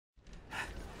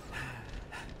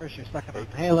First, you're stuck on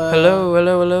Halo.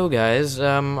 Hello, guys.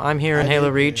 I'm here in Halo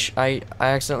Reach. I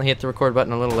accidentally hit the record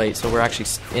button a little late, so we're actually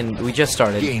we just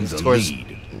started. Scores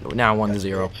now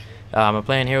 1-0. I'm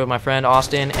playing here with my friend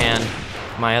Austin and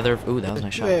my other. Ooh, that was a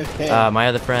nice shot. My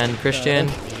other friend Christian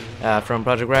from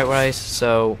Project Right Rice.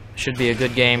 So should be a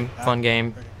good game, fun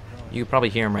game. You can probably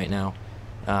hear him right now,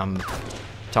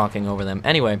 talking over them.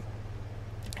 Anyway,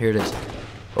 here it is.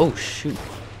 Oh shoot!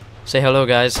 Say hello,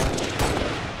 guys.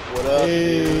 What up?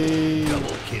 Hey.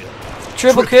 Double kill.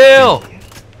 Triple kill!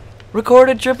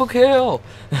 Recorded triple kill!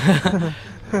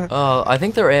 I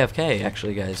think they're AFK,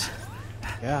 actually, guys.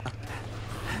 Yeah.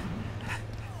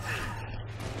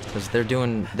 Because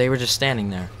they were just standing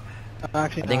there.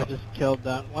 Actually, no, I just killed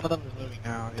that. One of them is moving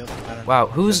now. The other one, wow,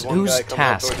 who's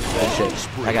task? Oh shit,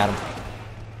 I got him.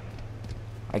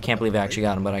 I can't believe I actually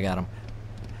got him, but I got him.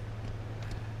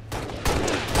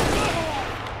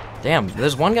 Damn,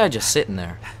 there's one guy just sitting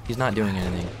there. He's not doing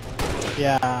anything.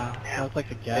 Yeah, that's like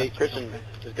the guy. Hey, Christian,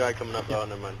 this guy coming up. Oh,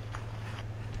 never mind.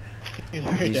 He's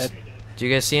already dead. Do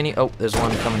you guys see any? Oh, there's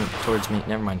one coming towards me.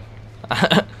 Never mind.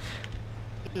 I'm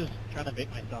just trying to make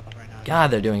myself right now.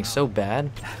 God, they're doing so bad.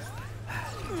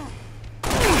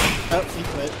 Oh, he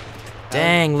quit.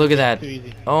 Dang, look at that.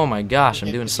 Easy. Oh my gosh,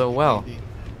 I'm doing so well.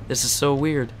 This is so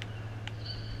weird.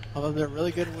 Although they're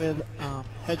really good with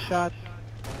headshots,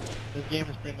 this game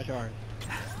is pretty much ours.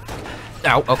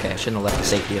 Ow, okay, I shouldn't have left the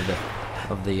safety of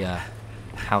the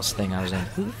house thing I was in.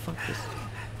 Who the fuck is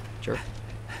jerk?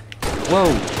 Whoa!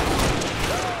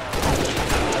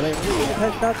 Are they really good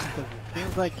headshots? Because it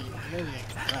seems like you guys are getting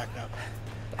cracked up.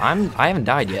 I haven't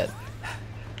died yet.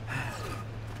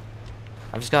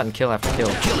 I've just gotten kill after kill.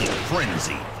 Killing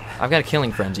frenzy. I've got a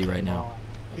killing frenzy right now.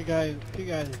 Two guys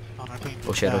on our team.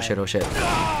 Oh shit, oh shit, oh shit.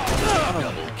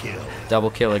 Double kill. Double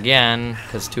kill again,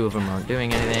 because two of them aren't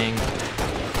doing anything.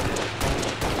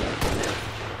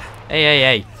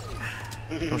 Hey.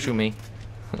 Don't shoot me.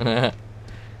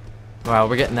 Wow,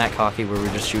 we're getting that cocky where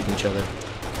we're just shooting each other.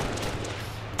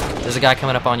 There's a guy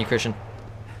coming up on you, Christian.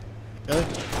 Really?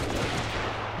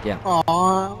 Yeah.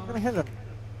 Aww, I'm gonna hit him.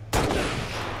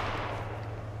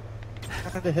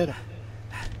 I'm gonna hit him.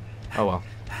 Oh well.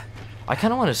 I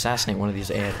kind of want to assassinate one of these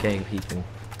AFK people.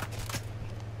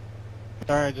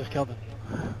 Sorry, I just killed him.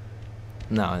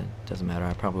 No, it doesn't matter.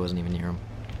 I probably wasn't even near him.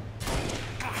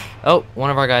 Oh, one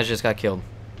of our guys just got killed.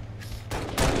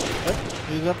 Oh,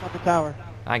 he's up on the tower.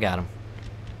 I got him.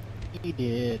 He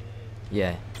did.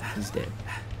 Yeah, he's dead.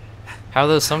 How are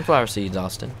those sunflower seeds,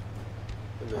 Austin?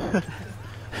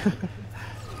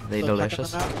 They Still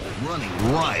delicious? checking them Running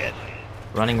riot.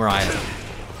 Running riot.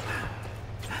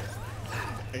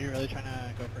 Are you really trying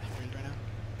to go for springs right now?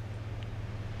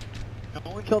 I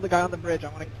want to kill the guy on the bridge. I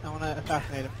want to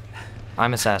assassinate him.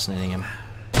 I'm assassinating him.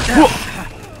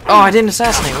 Oh, I didn't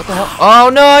assassinate. What the hell? Oh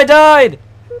no, I died!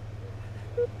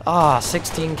 Ah,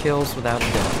 16 kills without a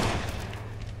death.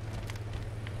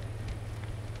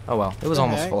 Oh well, it was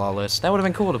almost flawless. That would have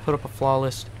been cool to put up a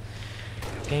flawless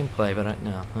gameplay, but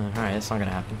no. Alright, that's not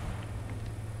gonna happen.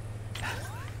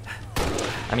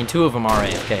 I mean, two of them are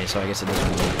AFK, so I guess it doesn't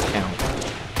really count.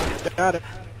 Got it.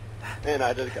 And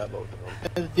I just got both of them.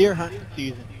 It's deer hunting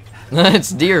season. It's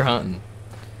deer hunting.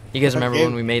 You guys remember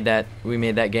when we made that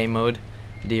game mode,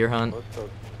 deer hunt? So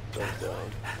dumb.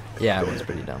 Yeah, it was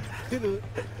pretty dumb. Dude, Was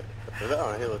that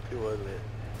on Halo 2, wasn't it?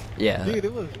 Yeah. dude,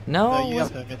 it was. No, you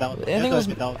have to admit that was. I think it was.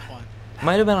 That was fun.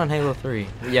 Might have been on Halo 3.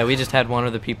 Yeah, we just had one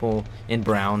of the people in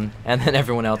brown, and then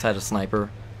everyone else had a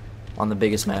sniper on the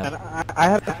biggest And map. I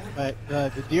had, but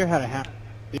the deer had a hammer.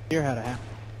 The deer had a hammer.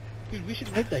 Dude, we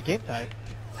should make that game type.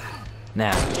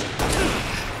 Nah.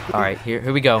 Alright,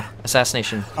 here we go.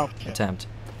 Assassination Okay. attempt.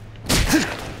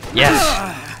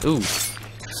 Yes! Ooh.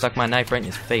 Stuck my knife right in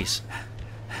his face.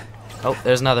 Oh,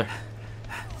 there's another.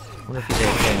 I wonder if he's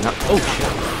AFK. No. Oh,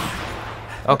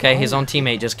 shit. Okay, his own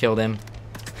teammate just killed him.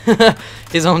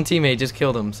 His own teammate just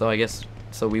killed him, so I guess...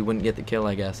 So we wouldn't get the kill,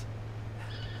 I guess.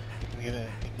 They're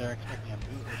expecting a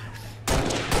boot or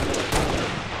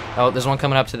something. Oh, there's one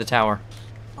coming up to the tower.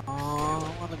 Oh,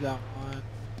 I wanted that one.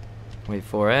 Wait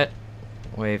for it.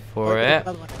 Wait for there's it.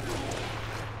 another one.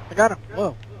 I got him.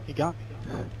 Whoa, he got me.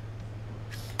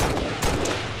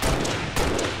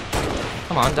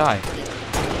 Come on, die.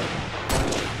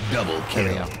 Double There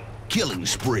we kill. go. Killing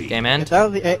spree. Game If end. that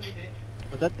was the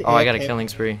was that the Oh, I got a AFK killing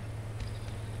spree.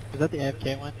 Was that the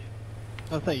AFK one?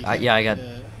 Yeah, I got...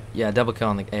 Yeah, double kill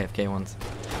on the AFK ones.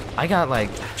 I got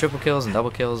like triple kills and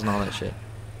double kills and all that shit.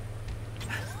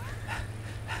 I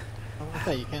was gonna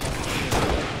say, you can't.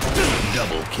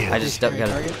 Double kill. I just got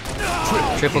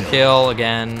a triple kill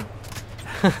again.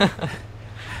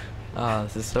 Oh,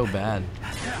 this is so bad.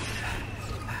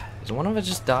 Does one of us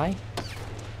just die?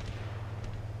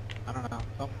 I don't know.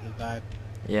 Someone just died.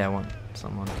 Yeah,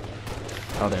 someone.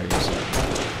 Oh, there he is.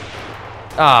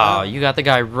 Oh, you got the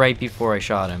guy right before I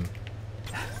shot him.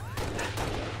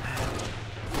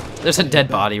 There's a dead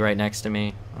body right next to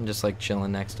me. I'm just like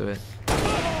chilling next to it.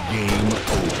 Game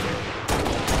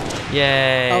over.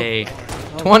 Yay!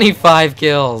 Oh. 25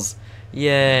 kills!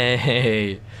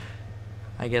 Yay!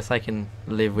 I guess I can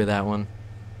live with that one.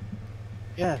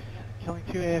 Yes, killing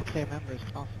 2 AFK members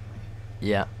constantly.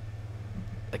 Yeah.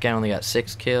 That guy only got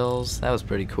 6 kills. That was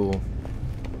pretty cool.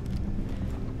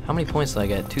 How many points did I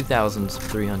get?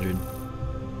 2,300.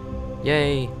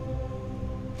 Yay!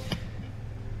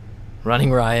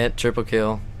 Running riot, triple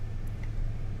kill.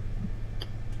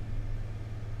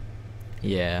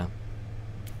 Yeah.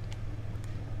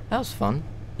 That was fun.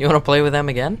 You want to play with them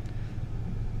again?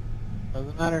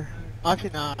 Doesn't matter.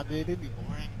 Actually, nah, dude, it'd be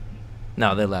boring.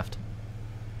 No, they left.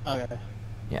 Okay.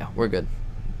 Yeah, we're good.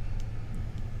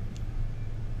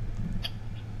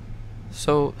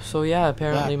 So yeah,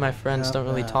 apparently my friends don't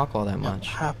really talk all that much.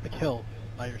 Half the kill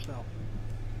by yourself.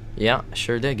 Yeah, I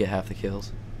sure did get half the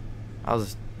kills. I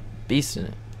was beasting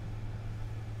it.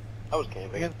 I was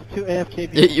camping. Against 2 AFK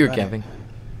people. You were right. camping.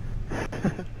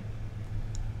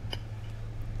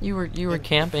 You were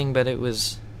camping, but it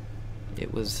was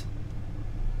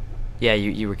yeah,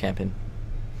 you were camping.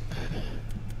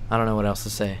 I don't know what else to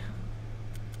say.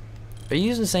 Are you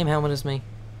using the same helmet as me?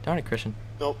 Darn it, Christian.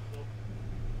 Nope.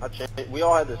 I changed. We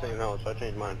all had the same helmet, so I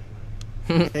changed mine.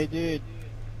 Hey, dude.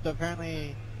 So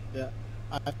apparently, the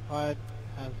iPod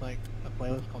has like a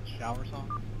playlist called Shower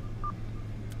Songs.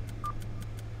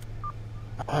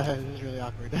 This is really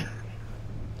awkward.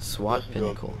 SWAT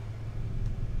Pinnacle.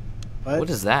 What? What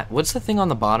is that? What's the thing on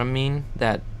the bottom mean?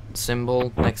 That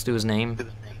symbol next to his name?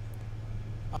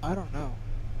 I don't know.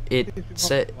 It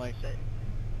said. Like,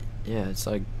 Yeah, it's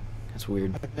like that's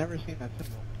weird. I've never seen that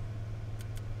symbol.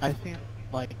 I've seen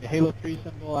like the Halo 3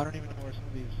 symbol. I don't even know where some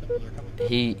of these symbols are coming from.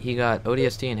 He got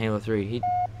ODST and Halo 3.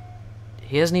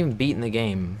 He hasn't even beaten the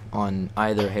game on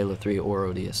either Halo 3 or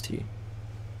ODST.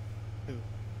 Who?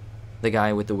 The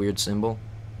guy with the weird symbol.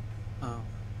 Oh.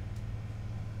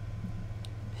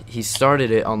 He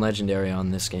started it on Legendary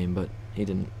on this game, but he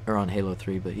didn't, or on Halo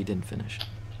 3, but he didn't finish.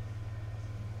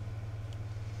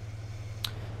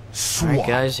 Alright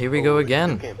guys, here we go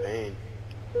again. Campaign.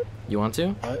 You want to?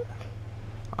 What?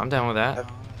 I'm down with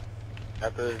that.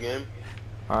 After this game?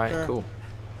 Alright, Sure. cool.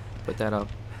 Put that up.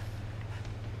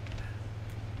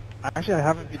 Actually, I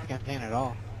haven't beat the campaign at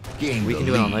all. Game We can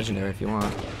do it on Legendary if you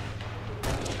want.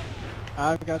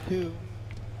 I've got 2.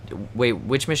 Wait,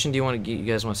 which mission do you want to? You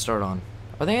guys want to start on?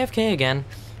 Are they AFK again?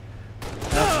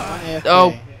 That's 1 AFK.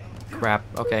 Oh, crap.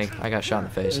 Okay, I got shot in the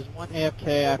face. There's 1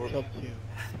 AFK. I've killed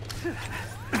 2.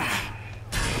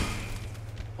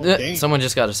 Oh, dang. Someone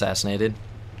just got assassinated.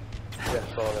 Yeah,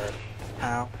 I saw that.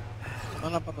 Ow.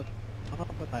 I'm up on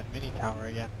that mini tower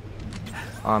again.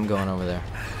 Oh, I'm going over there.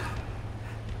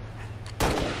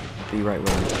 Be right with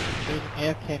me. There's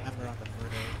an AFK member on the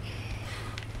bridge.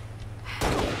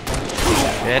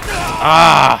 Shit.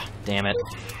 Ah! Damn it.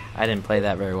 I didn't play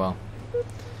that very well.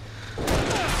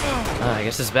 I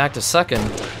guess it's back to sucking.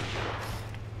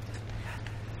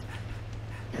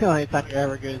 The only time you're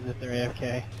ever good is if they're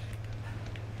AFK.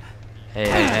 Hey,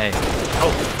 hey, hey.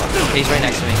 Oh, he's right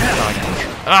next to me.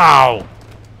 Ow!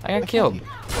 I got killed.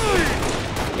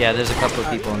 Yeah, there's a couple of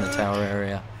people in the tower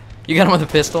area. You got him with a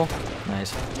pistol?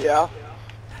 Nice. Yeah.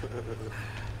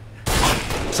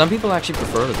 Some people actually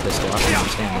prefer the pistol. I don't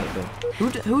understand that,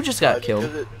 but who just got killed?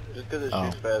 Just because it Oh.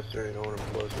 shoots faster, you know, when I'm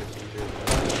closer, it's easier.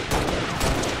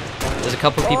 There's a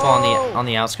couple of people on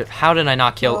the outskirts. How did I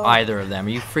not kill either of them? Are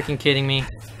you freaking kidding me?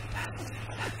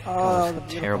 Oh, was the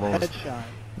beautiful terrible. headshot.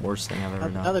 Worst thing I've ever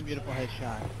That's done. another beautiful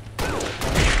headshot.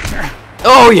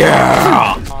 Oh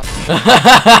yeah!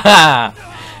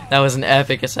 That was an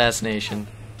epic assassination.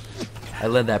 I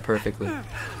led that perfectly.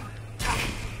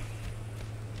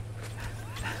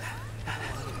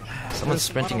 Someone's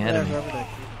sprinting ahead of me.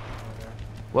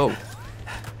 Whoa.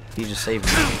 He just saved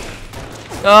me.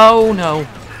 Oh no.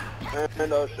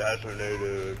 And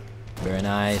assassinated. Very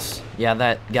nice. Yeah,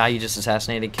 that guy you just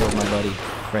assassinated killed my buddy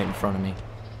right in front of me.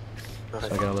 So I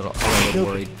got a little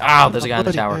worried. Ow, there's a guy in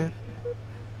the tower.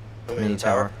 Mini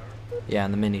tower. Yeah,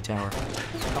 in the mini tower.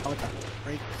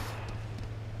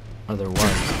 Oh, there was.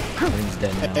 I think he's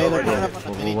dead now. Hey, they're going up on the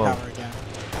Whoa, mini whoa, whoa. tower again.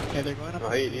 Hey, they're going up No,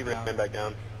 on the he mini ran tower. back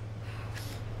down.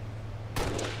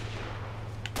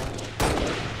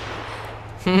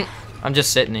 I'm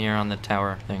just sitting here on the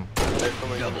tower thing. There's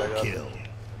somebody coming back up.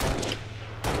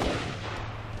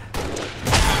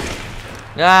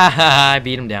 Ah, I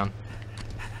beat him down.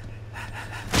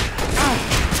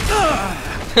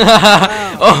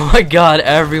 Oh my god,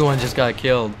 everyone just got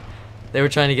killed. They were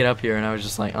trying to get up here and I was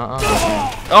just like,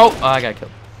 Oh, I got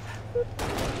killed.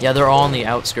 Yeah, they're all on the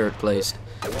outskirt placed.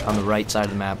 On the right side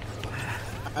of the map.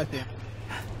 I see him.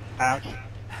 Ouch.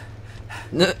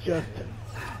 Just,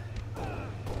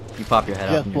 You pop your head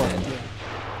up and you're dead.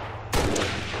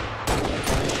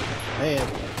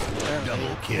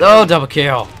 Double kill. Oh, double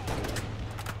kill.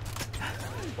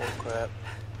 Oh crap.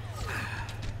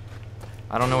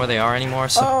 I don't know where they are anymore,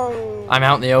 so I'm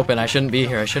out in the open. I shouldn't be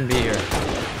here. I shouldn't be here.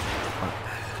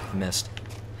 Oh, missed.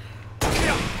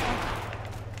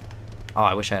 Oh,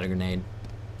 I wish I had a grenade.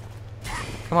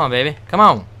 Come on, baby. Come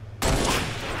on.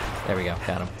 There we go.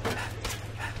 Got him.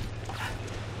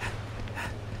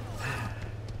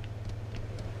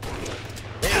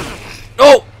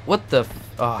 Oh! What the...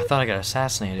 Oh, I thought I got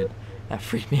assassinated. That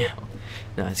freaked me out.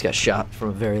 No, I just got shot from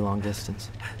a very long distance.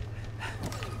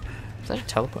 Is that a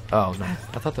teleport? Oh, no. I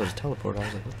thought that was a teleport. I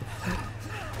was like, what the fuck?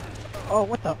 Oh,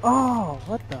 what the... Oh,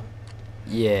 what the...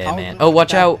 Yeah, man. Oh,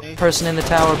 watch out. Person in the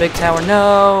tower. Big tower.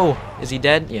 No! Is he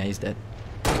dead? Yeah, he's dead.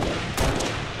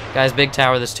 Guys, big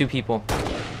tower. There's 2 people.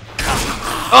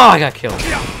 Oh, I got killed.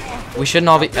 We shouldn't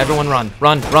all be... Everyone run.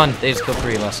 Run, run. They just killed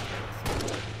 3 of us.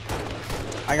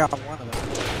 I got one of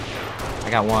them. I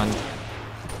got one.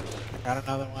 Got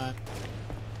another one.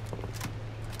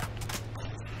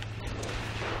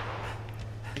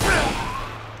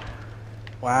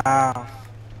 Wow.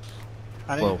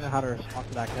 I didn't even know how to respond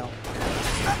to that kill.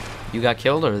 You got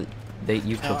killed, or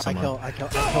you killed someone? No, I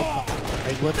killed someone.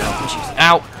 I literally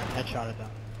Ow! headshotted them.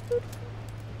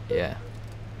 Yeah.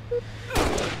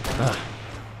 Ugh.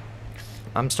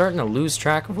 I'm starting to lose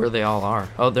track of where they all are.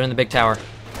 Oh, they're in the big tower.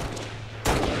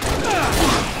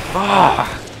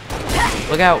 Ah!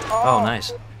 Look out! Oh,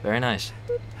 nice. Very nice.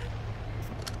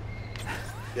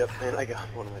 Yep, and I got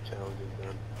one of my challenges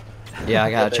done. Yeah,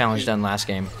 I got a challenge done last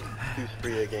game. 2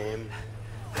 spree a game.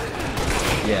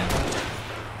 Yeah.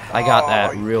 I got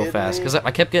that real fast. Because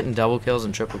I kept getting double kills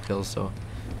and triple kills, so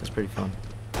it was pretty fun.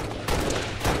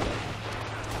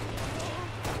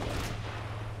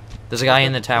 There's a guy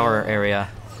in the tower area.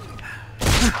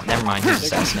 Never mind, he's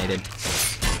assassinated.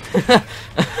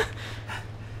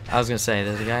 I was gonna say,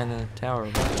 there's a guy in the tower.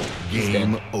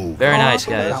 Game over. Very nice,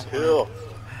 guys. Cool.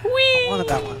 I wanted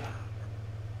that one.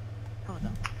 Oh, no.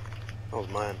 That was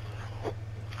mine.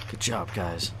 Good job,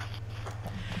 guys.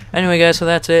 Anyway, guys, so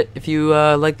that's it. If you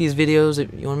like these videos,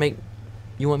 if you want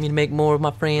me to make more of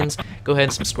my friends, go ahead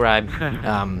and subscribe,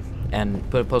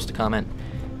 and post a comment.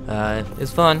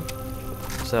 It's fun.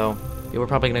 So yeah, we're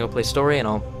probably gonna go play story, and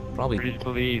I'll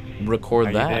probably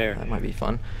record that. That might be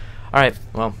fun. All right.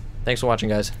 Well, thanks for watching,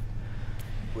 guys.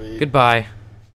 Goodbye.